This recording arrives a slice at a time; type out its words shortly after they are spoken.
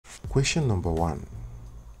Question number 1.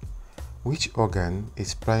 Which organ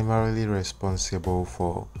is primarily responsible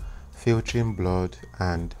for filtering blood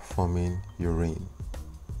and forming urine?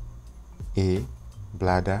 A.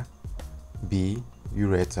 Bladder, B.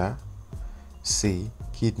 Urethra, C.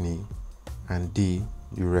 Kidney, and D.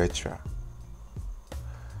 Urethra.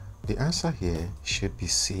 The answer here should be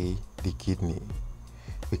C. The kidney,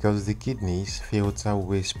 because the kidneys filter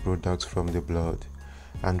waste products from the blood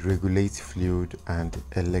and regulate fluid and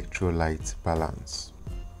electrolyte balance.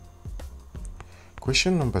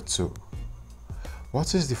 Question number 2.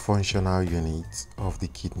 What is the functional unit of the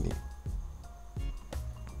kidney?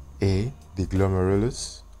 A. The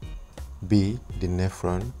glomerulus, B. The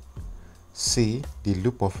nephron, C. The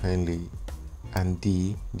loop of Henle, and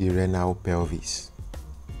D. The renal pelvis.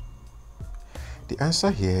 The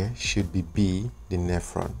answer here should be B. The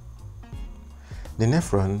nephron. The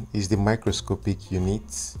nephron is the microscopic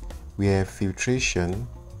unit where filtration,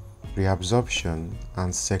 reabsorption,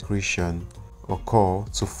 and secretion occur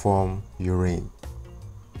to form urine.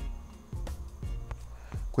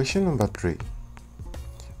 Question number 3.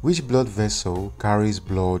 Which blood vessel carries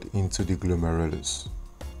blood into the glomerulus?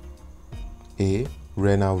 A.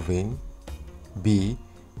 Renal vein, B.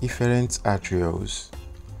 Efferent arterioles,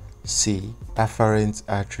 C. Afferent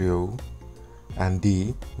arteriole, and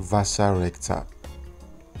D. Vasa recta.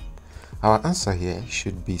 Our answer here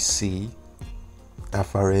should be C.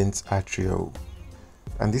 Afferent arteriole,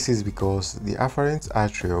 and this is because the afferent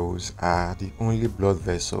arterioles are the only blood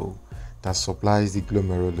vessel that supplies the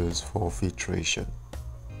glomerulus for filtration.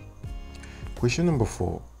 Question number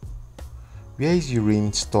 4. Where is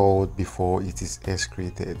urine stored before it is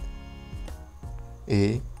excreted?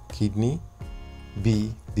 A. Kidney,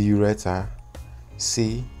 B. The ureter,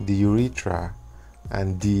 C. The urethra,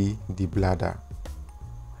 and D. The bladder.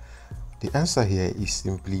 The answer here is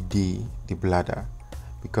simply D. The bladder,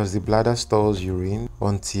 because the bladder stores urine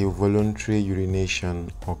until voluntary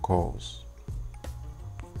urination occurs.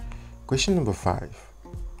 Question number 5.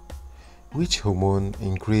 Which hormone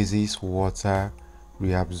increases water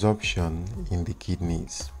reabsorption in the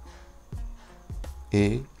kidneys?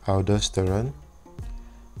 A. Aldosterone,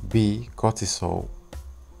 B. Cortisol,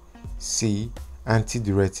 C.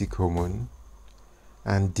 Antidiuretic hormone,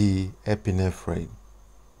 and D. Epinephrine.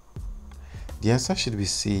 The answer should be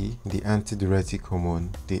C. The antidiuretic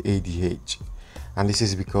hormone, the ADH, and this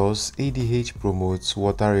is because ADH promotes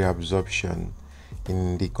water reabsorption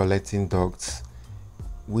in the collecting ducts,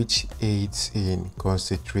 which aids in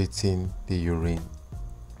concentrating the urine.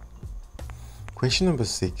 Question number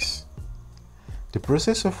 6. The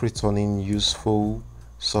process of returning useful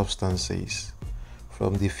substances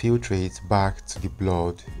from the filtrate back to the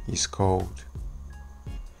blood is called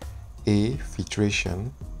A.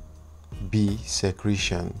 Filtration, B.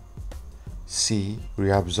 Secretion, C.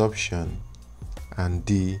 Reabsorption, and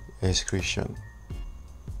D. Excretion.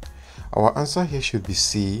 Our answer here should be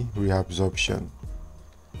C. Reabsorption,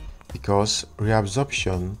 because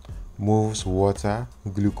reabsorption moves water,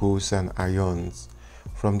 glucose, and ions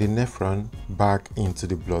from the nephron back into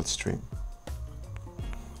the bloodstream.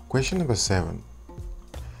 Question number 7.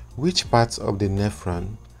 Which part of the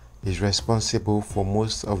nephron is responsible for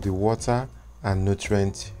most of the water and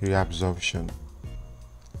nutrient reabsorption?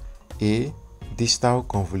 A. Distal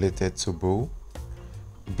convoluted tubule,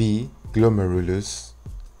 B. Glomerulus,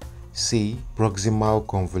 C. Proximal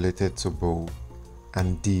convoluted tubule,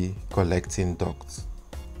 and D. Collecting duct.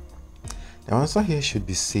 The answer here should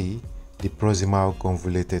be C. The proximal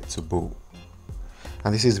convoluted tubule,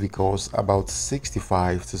 and this is because about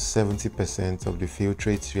 65 to 70% of the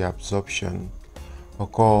filtrate reabsorption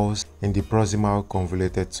occurs in the proximal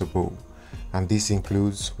convoluted tubule, and this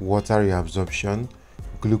includes water reabsorption,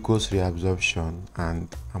 glucose reabsorption, and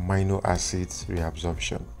amino acids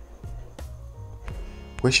reabsorption.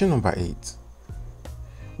 Question number 8.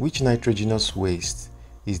 Which nitrogenous waste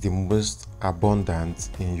is the most abundant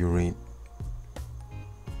in urine?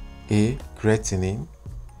 A. Creatinine,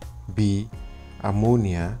 B.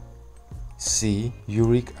 Ammonia, C.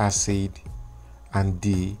 Uric acid, and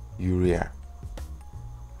D. Urea.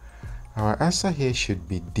 Our answer here should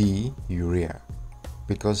be D. Urea,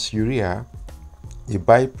 because urea, a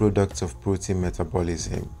byproduct of protein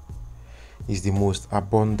metabolism, is the most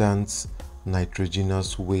abundant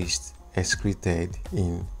nitrogenous waste excreted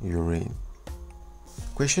in urine.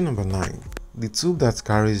 Question number 9. The tube that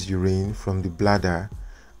carries urine from the bladder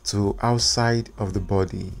to outside of the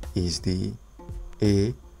body is the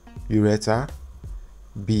A. Ureter,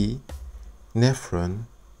 B. Nephron,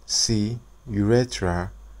 C.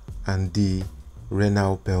 Urethra, and D.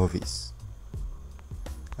 Renal pelvis.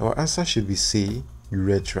 Our answer should be C.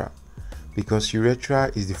 Urethra, because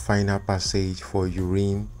urethra is the final passage for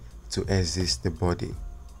urine to exit the body.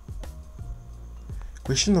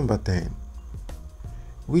 Question number 10.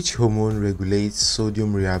 Which hormone regulates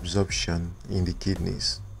sodium reabsorption in the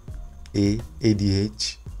kidneys? A.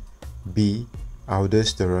 ADH, B.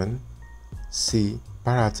 Aldosterone, C.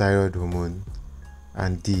 Parathyroid hormone,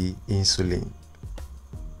 and D. Insulin.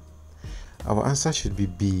 Our answer should be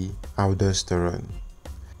B. Aldosterone.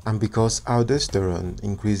 And because aldosterone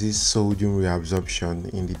increases sodium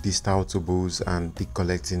reabsorption in the distal tubules and the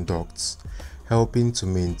collecting ducts, helping to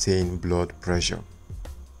maintain blood pressure.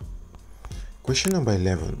 Question number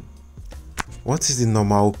 11. What is the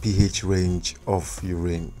normal pH range of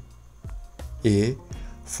urine? A.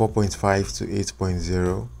 4.5 to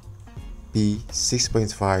 8.0, B.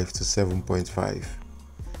 6.5 to 7.5,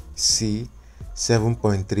 C.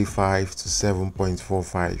 7.35 to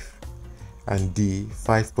 7.45, and D.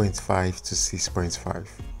 5.5 to 6.5.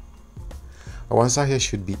 Our answer here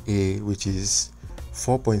should be A, which is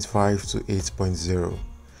 4.5 to 8.0,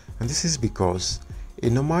 and this is because a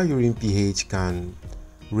normal urine pH can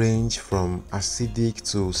range from acidic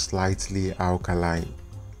to slightly alkaline,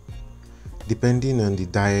 depending on the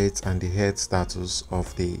diet and the health status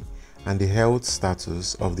of the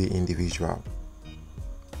individual.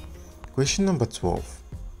 Question number 12.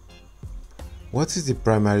 What is the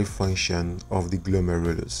primary function of the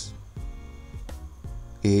glomerulus?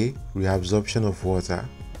 A. Reabsorption of water,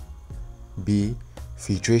 B.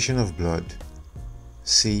 Filtration of blood,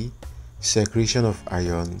 C. Secretion of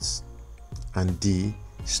ions, and D.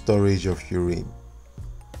 Storage of urine.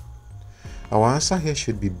 Our answer here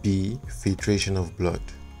should be B. Filtration of blood,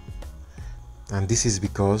 and this is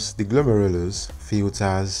because the glomerulus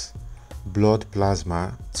filters blood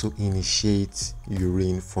plasma to initiate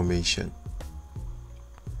urine formation.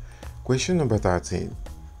 Question number 13.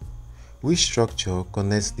 Which structure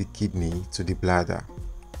connects the kidney to the bladder?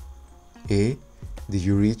 A. The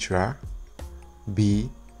urethra, B.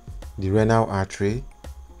 The renal artery,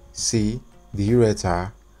 C. The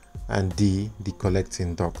ureter, and D. The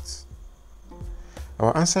collecting ducts.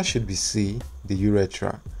 Our answer should be C. The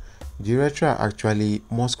urethra. The urethra are actually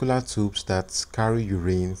muscular tubes that carry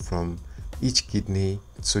urine from each kidney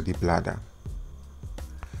to the bladder.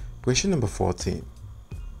 Question number 14.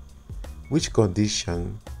 Which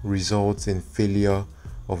condition results in failure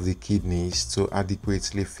of the kidneys to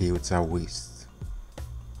adequately filter waste?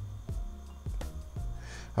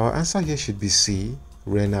 Our answer here should be C.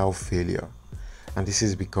 Renal failure, and this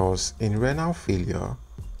is because in renal failure,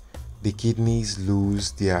 the kidneys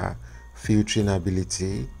lose their filtering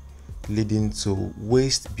ability, leading to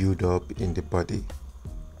waste buildup in the body.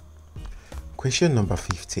 Question number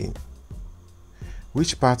 15.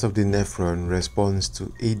 Which part of the nephron responds to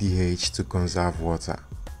ADH to conserve water?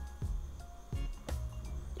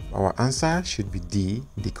 Our answer should be D.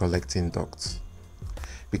 The collecting duct,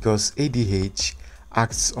 because ADH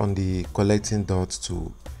acts on the collecting duct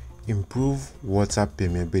to improve water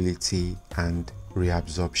permeability and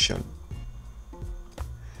reabsorption.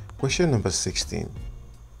 Question number 16.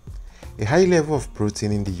 A high level of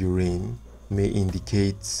protein in the urine may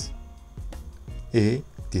indicate A.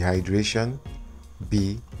 Dehydration,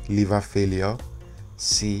 B. Liver failure,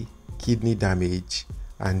 C. Kidney damage,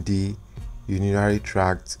 and D. Urinary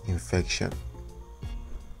tract infection.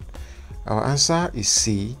 Our answer is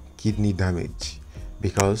C. Kidney damage,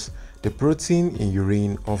 because the protein in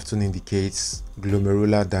urine often indicates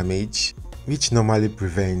glomerular damage, which normally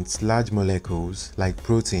prevents large molecules like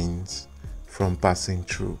proteins from passing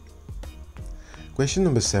through. Question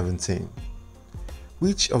number 17.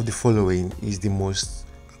 Which of the following is the most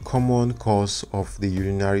common cause of the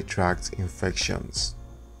urinary tract infections?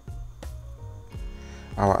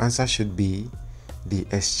 Our answer should be the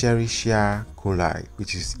Escherichia coli,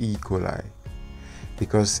 which is E. coli,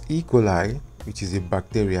 because E. coli, which is a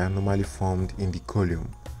bacteria normally formed in the colon,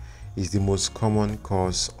 is the most common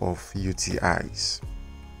cause of UTIs.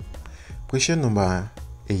 Question number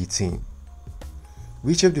 18.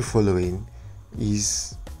 Which of the following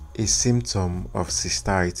is a symptom of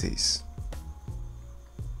cystitis?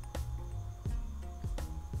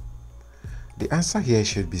 The answer here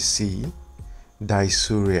should be C.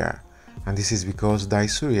 Dysuria, and this is because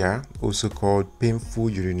dysuria, also called painful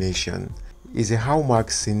urination, is a hallmark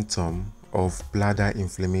symptom of bladder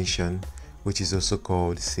inflammation, which is also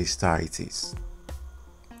called cystitis.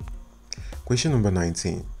 Question number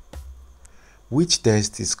 19. Which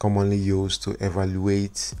test is commonly used to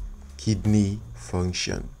evaluate kidney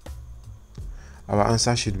function? Our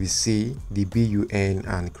answer should be C. The BUN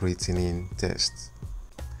and creatinine test.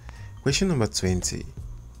 Question number 20.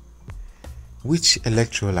 Which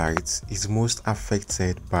electrolyte is most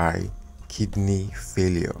affected by kidney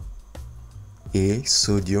failure? A.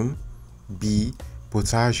 Sodium, B.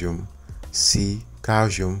 Potassium, C.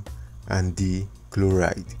 Calcium, and D.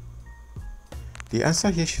 Chloride. The answer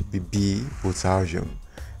here should be B. Potassium,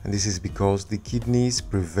 and this is because the kidneys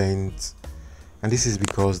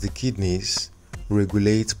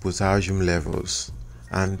regulate potassium levels,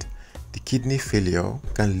 and the kidney failure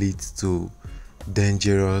can lead to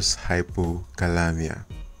dangerous hypokalemia.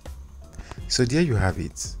 So there you have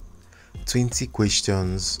it, 20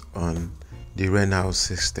 questions on the renal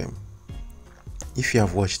system. If you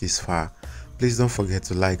have watched this far, please don't forget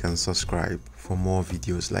to like and subscribe for more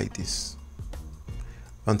videos like this.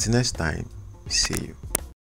 Until next time, see you.